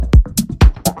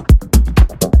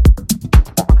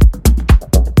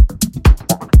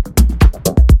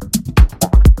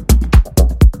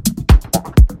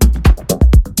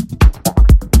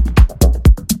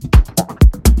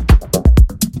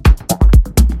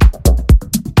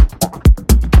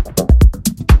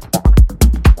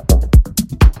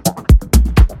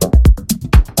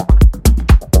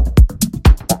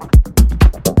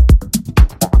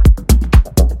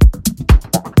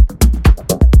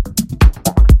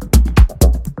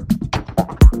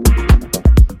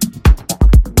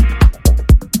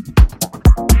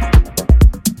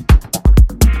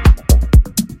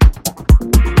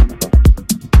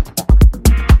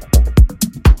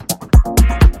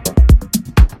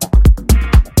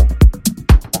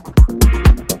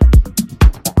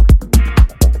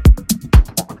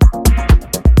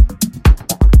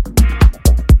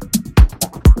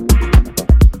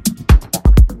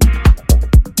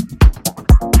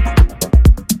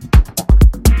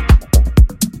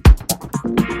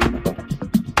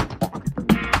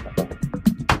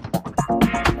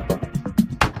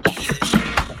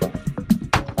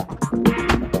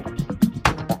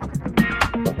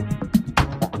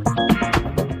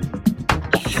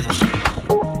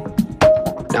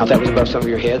Now, if that was above some of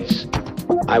your heads,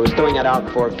 I was throwing that out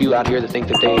for a few out here that think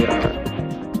that they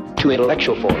are too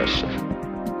intellectual for us.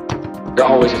 There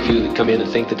are always a few that come in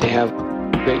and think that they have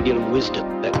a great deal of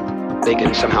wisdom that they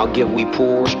can somehow give we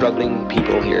poor, struggling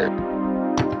people here.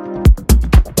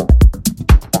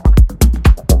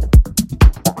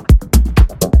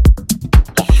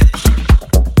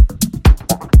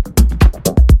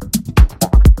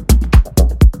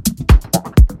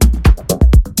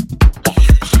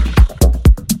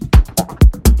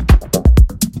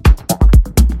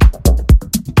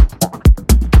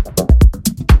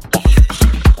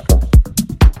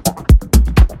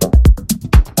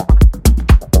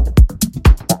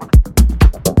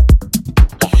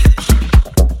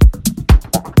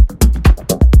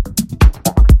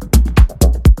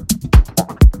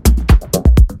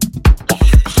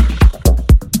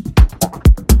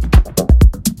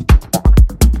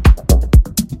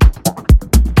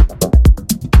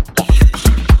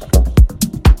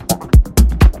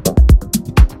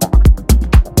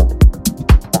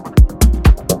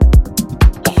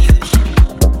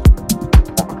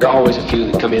 There are always a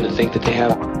few that come in and think that they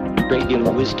have a great deal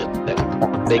of wisdom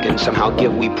that they can somehow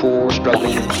give we poor,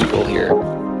 struggling people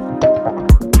here.